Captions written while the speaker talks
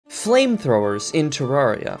Flamethrowers in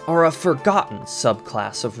Terraria are a forgotten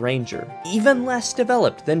subclass of ranger, even less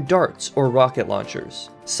developed than darts or rocket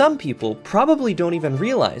launchers. Some people probably don't even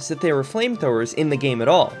realize that they were flamethrowers in the game at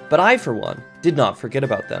all, but I, for one, did not forget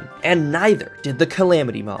about them. And neither did the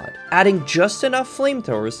Calamity mod, adding just enough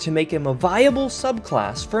flamethrowers to make him a viable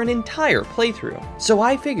subclass for an entire playthrough. So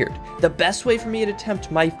I figured the best way for me to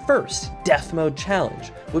attempt my first Death Mode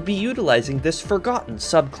challenge would be utilizing this forgotten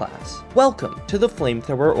subclass. Welcome to the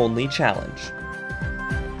Flamethrower Only Challenge.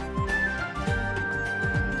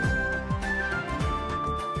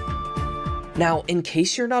 Now, in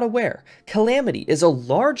case you're not aware, Calamity is a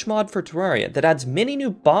large mod for Terraria that adds many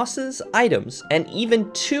new bosses, items, and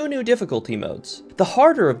even 2 new difficulty modes. The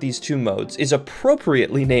harder of these 2 modes is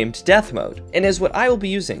appropriately named Death Mode, and is what I will be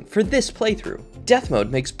using for this playthrough. Death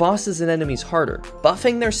Mode makes bosses and enemies harder,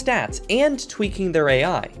 buffing their stats and tweaking their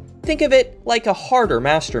AI. Think of it like a harder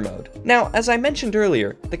Master Mode. Now, as I mentioned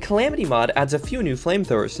earlier, the Calamity mod adds a few new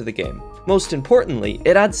flamethrowers to the game. Most importantly,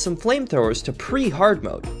 it adds some flamethrowers to pre-hard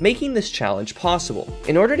mode, making this challenge possible.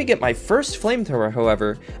 In order to get my first flamethrower,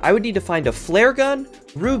 however, I would need to find a flare gun,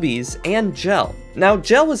 rubies, and gel. Now,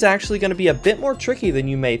 gel was actually going to be a bit more tricky than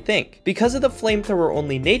you may think. Because of the flamethrower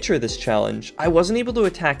only nature of this challenge, I wasn't able to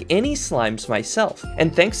attack any slimes myself,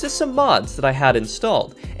 and thanks to some mods that I had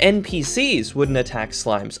installed, NPCs wouldn't attack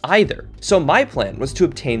slimes either. So my plan was to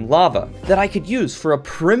obtain lava that I could use for a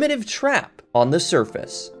primitive trap on the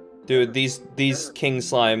surface. Dude, these king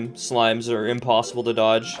slimes are impossible to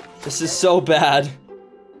dodge. This is so bad.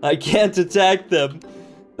 I can't attack them.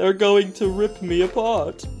 They're going to rip me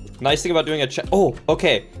apart. Nice thing about doing a oh,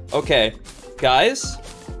 okay. Guys,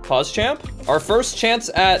 pause champ. Our first chance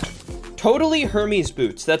at totally Hermes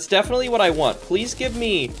boots. That's definitely what I want. Please give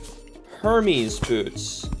me Hermes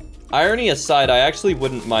boots. Irony aside, I actually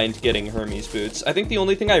wouldn't mind getting Hermes boots. I think the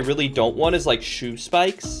only thing I really don't want is like shoe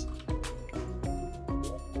spikes.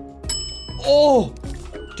 Oh,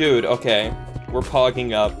 dude, okay. We're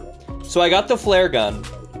pogging up. So I got the flare gun.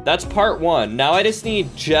 That's part 1. Now I just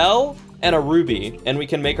need gel and a ruby, and we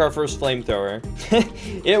can make our first flamethrower.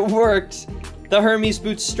 It worked. The Hermes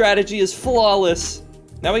boots strategy is flawless.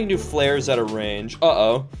 Now we can do flares at a range.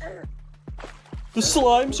 Uh-oh. The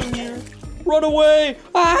slimes are here. Run away.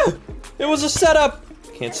 Ah! It was a setup.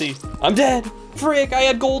 Can't see. I'm dead. Frick, I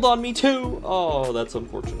had gold on me too. Oh, that's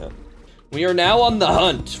unfortunate. We are now on the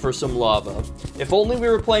hunt for some lava. If only we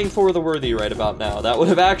were playing For the Worthy right about now. That would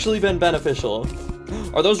have actually been beneficial.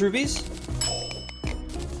 Are those rubies?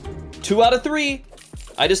 2 out of 3.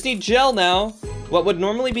 I just need gel now. What would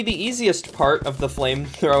normally be the easiest part of the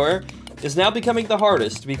flamethrower is now becoming the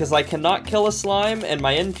hardest because I cannot kill a slime and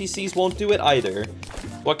my NPCs won't do it either.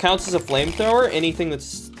 What counts as a flamethrower? Anything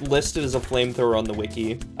that's listed as a flamethrower on the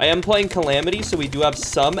wiki. I am playing Calamity, so we do have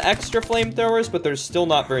some extra flamethrowers, but there's still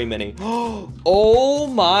not very many. Oh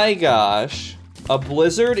my gosh. A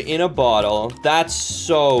blizzard in a bottle. That's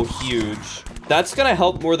so huge. That's gonna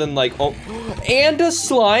help more than like, oh, and a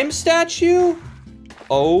slime statue?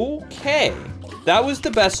 Okay. That was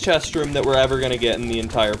the best chest room that we're ever gonna get in the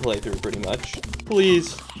entire playthrough, pretty much.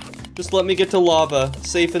 Please. Just let me get to lava,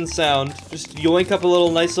 safe and sound. Just yoink up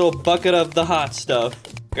a nice little bucket of the hot stuff.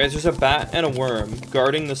 Guys, there's a bat and a worm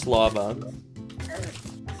guarding this lava.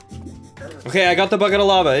 Okay, I got the bucket of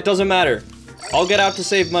lava. It doesn't matter. I'll get out to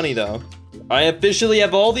save money, though. I officially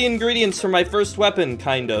have all the ingredients for my first weapon,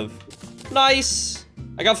 kind of. Nice!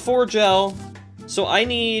 I got 4 gel, so I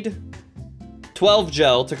need 12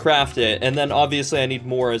 gel to craft it, and then obviously I need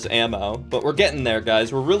more as ammo. But we're getting there,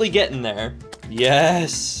 guys. We're really getting there.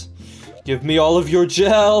 Yes! Give me all of your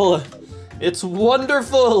gel! It's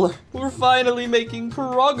wonderful! We're finally making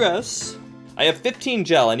progress! I have 15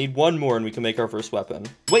 gel, I need 1 more and we can make our first weapon.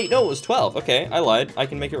 Wait, no, it was 12. Okay, I lied. I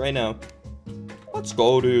can make it right now. Let's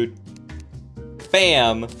go, dude.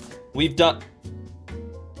 Bam! We've done...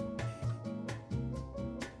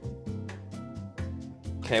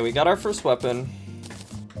 Okay, we got our first weapon.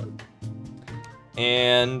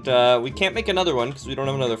 And we can't make another one because we don't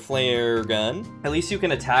have another flare gun. At least you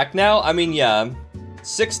can attack now. I mean, yeah,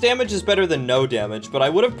 6 damage is better than no damage, but I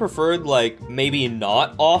would have preferred, like, maybe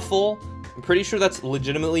not awful. I'm pretty sure that's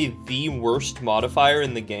legitimately the worst modifier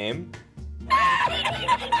in the game.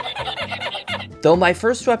 Though my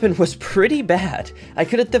first weapon was pretty bad, I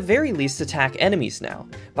could at the very least attack enemies now,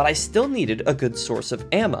 but I still needed a good source of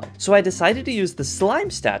ammo, so I decided to use the slime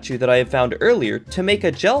statue that I had found earlier to make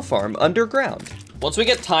a gel farm underground. Once we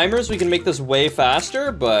get timers, we can make this way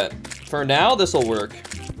faster, but for now, this'll work.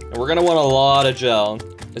 And we're gonna want a lot of gel.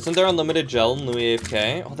 Isn't there unlimited gel in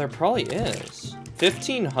Luiafk? Oh, there probably is.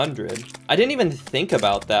 1,500. I didn't even think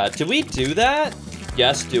about that. Did we do that?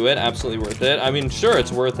 Yes, do it. Absolutely worth it. I mean, sure,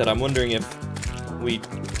 it's worth it. I'm wondering if we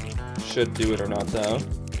should do it or not, though.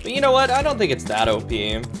 But you know what? I don't think it's that OP.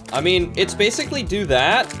 I mean, it's basically do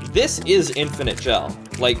that. This is infinite gel.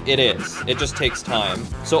 Like, it is. It just takes time.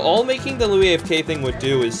 So all making the Luiafk thing would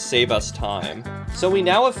do is save us time. So we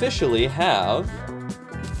now officially have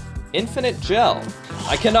infinite gel.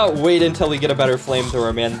 I cannot wait until we get a better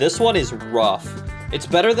flamethrower, man. This one is rough. It's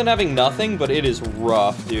better than having nothing, but it is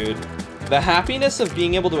rough, dude. The happiness of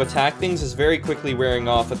being able to attack things is very quickly wearing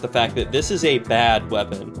off at the fact that this is a bad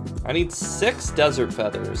weapon. I need 6 desert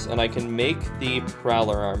feathers, and I can make the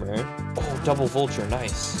prowler armor. Oh, double vulture,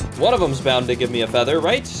 nice. One of them's bound to give me a feather,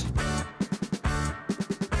 right?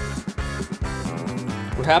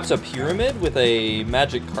 Perhaps a pyramid with a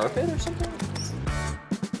magic carpet or something?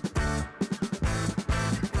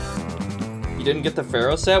 You didn't get the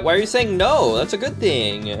Pharaoh set? Why are you saying no? That's a good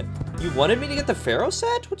thing. You wanted me to get the Pharaoh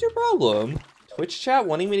set? What's your problem? Twitch chat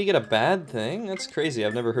wanting me to get a bad thing? That's crazy.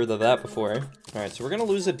 I've never heard of that before. All right, so we're gonna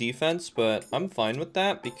lose a defense, but I'm fine with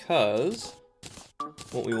that because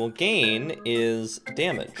what we will gain is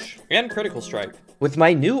damage and critical strike. With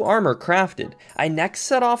my new armor crafted, I next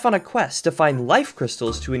set off on a quest to find life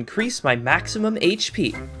crystals to increase my maximum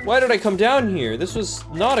HP. Why did I come down here? This was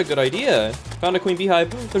not a good idea. Found a queen beehive.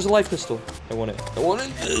 There's a life crystal. I want it. I want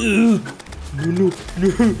it. No.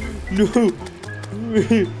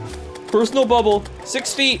 Personal bubble.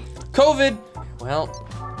 6 feet. COVID. Well,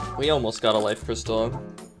 we almost got a life crystal.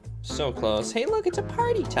 So close. Hey, look, it's a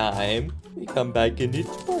party time. We come back and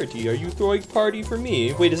it's party. Are you throwing party for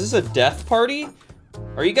me? Wait, is this a death party?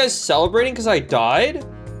 Are you guys celebrating because I died?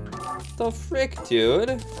 The frick,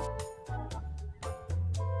 dude?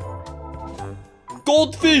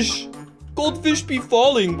 Goldfish! Goldfish be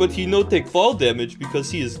falling, but he no take fall damage because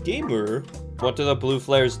he is gamer. What do the blue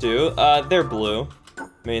flares do? They're blue,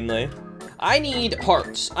 mainly. I need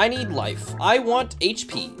hearts. I need life. I want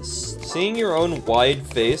HPs. Seeing your own wide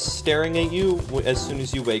face staring at you as soon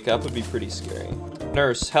as you wake up would be pretty scary.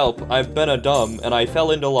 Nurse, help. I've been a dumb and I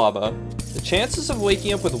fell into lava. The chances of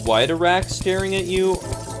waking up with WMITF staring at you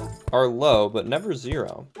are low, but never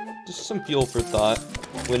zero. Just some fuel for thought.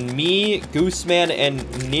 When me, Gooseman, and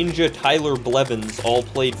Ninja Tyler Blevins all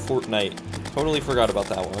played Fortnite. Totally forgot about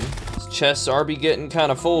that one. These chests are be getting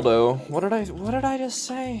kind of full though. What did I just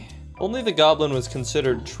say? Only the goblin was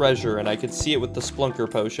considered treasure, and I could see it with the Splunker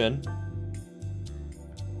potion.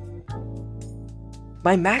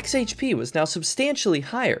 My max HP was now substantially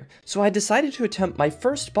higher, so I decided to attempt my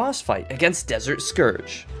first boss fight against Desert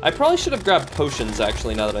Scourge. I probably should have grabbed potions,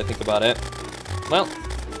 actually, now that I think about it. Well,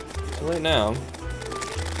 too late now.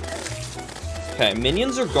 Okay,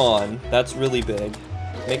 minions are gone. That's really big.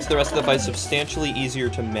 Makes the rest of the fight substantially easier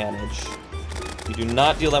to manage. You do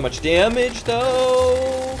not deal that much damage,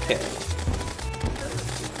 though. Okay.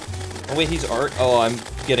 Oh, wait, he's art. Oh, I'm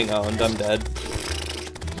getting owned. I'm dead.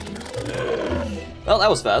 Well, that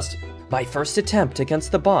was fast. My first attempt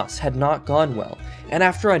against the boss had not gone well, and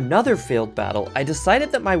after another failed battle, I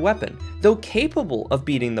decided that my weapon, though capable of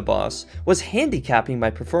beating the boss, was handicapping my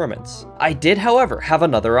performance. I did, however, have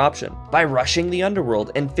another option. By rushing the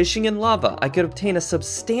underworld and fishing in lava, I could obtain a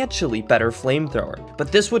substantially better flamethrower,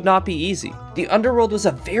 but this would not be easy. The underworld was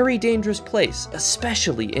a very dangerous place,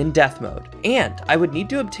 especially in death mode, and I would need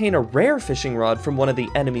to obtain a rare fishing rod from one of the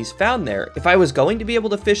enemies found there if I was going to be able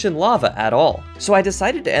to fish in lava at all. So I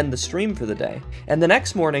decided to end the stream for the day, and the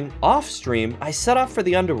next morning, off stream, I set off for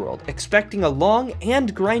the underworld, expecting a long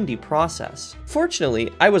and grindy process.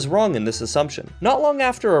 Fortunately, I was wrong in this assumption. Not long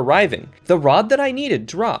after arriving, the rod that I needed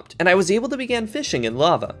dropped, and I was able to begin fishing in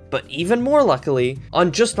lava. But even more luckily,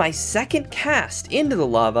 on just my second cast into the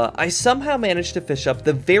lava, I somehow managed to fish up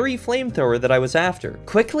the very flamethrower that I was after,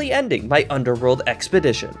 quickly ending my underworld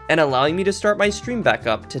expedition, and allowing me to start my stream back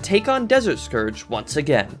up to take on Desert Scourge once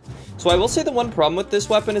again. So I will say the one problem with this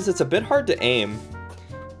weapon is it's a bit hard to aim,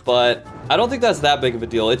 but I don't think that's that big of a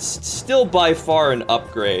deal. It's still by far an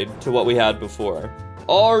upgrade to what we had before.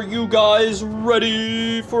 Are you guys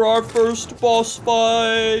ready for our first boss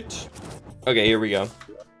fight? Okay, here we go.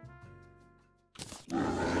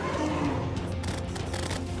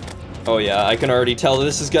 Oh yeah, I can already tell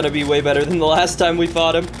this is gonna be way better than the last time we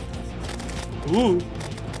fought him. Ooh,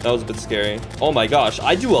 that was a bit scary. Oh my gosh,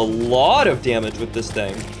 I do a lot of damage with this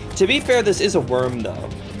thing. To be fair, this is a worm though.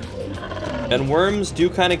 And worms do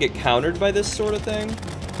kind of get countered by this sort of thing.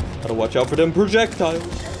 Gotta watch out for them projectiles.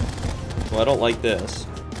 Well, I don't like this.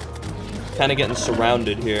 Kind of getting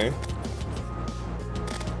surrounded here.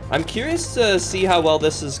 I'm curious to see how well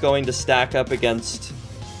this is going to stack up against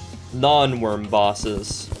non-worm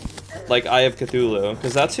bosses. Like Eye of Cthulhu,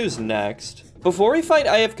 because that's who's next. Before we fight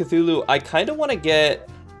Eye of Cthulhu, I kind of want to get...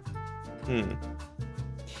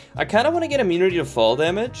 I kind of want to get immunity to fall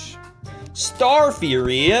damage. Star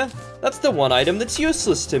Fury! That's the one item that's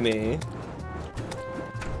useless to me.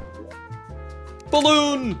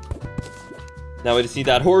 Balloon! Now we just need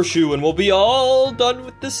that horseshoe and we'll be all done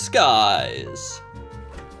with the skies.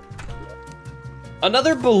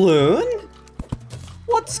 Another balloon?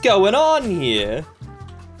 What's going on here?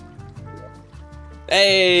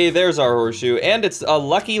 Hey, there's our horseshoe, and it's a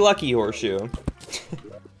lucky horseshoe. All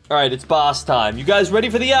right, it's boss time. You guys ready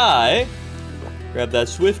for the eye? Grab that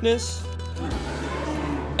swiftness,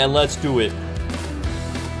 and let's do it.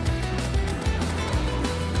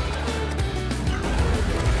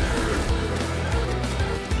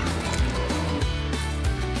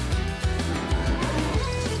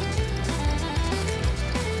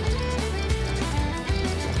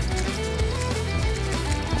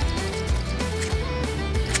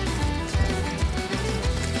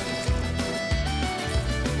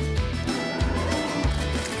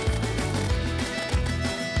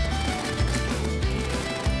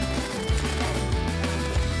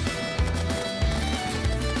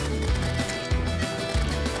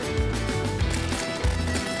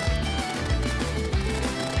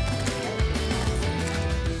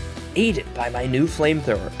 Aided by my new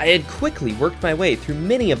Flamethrower, I had quickly worked my way through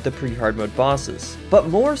many of the pre-hard mode bosses, but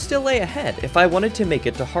more still lay ahead if I wanted to make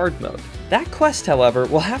it to hard mode. That quest, however,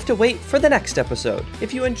 will have to wait for the next episode.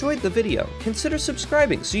 If you enjoyed the video, consider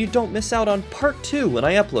subscribing so you don't miss out on part 2 when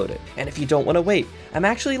I upload it. And if you don't want to wait, I'm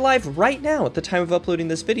actually live right now at the time of uploading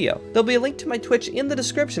this video. There'll be a link to my Twitch in the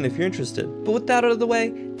description if you're interested. But with that out of the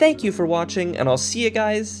way, thank you for watching, and I'll see you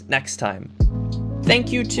guys next time.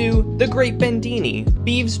 Thank you to The Great Bendini,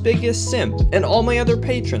 Beeve's Biggest Simp, and all my other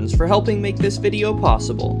patrons for helping make this video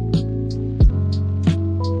possible.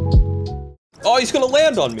 Oh, he's gonna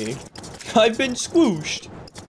land on me. I've been squooshed.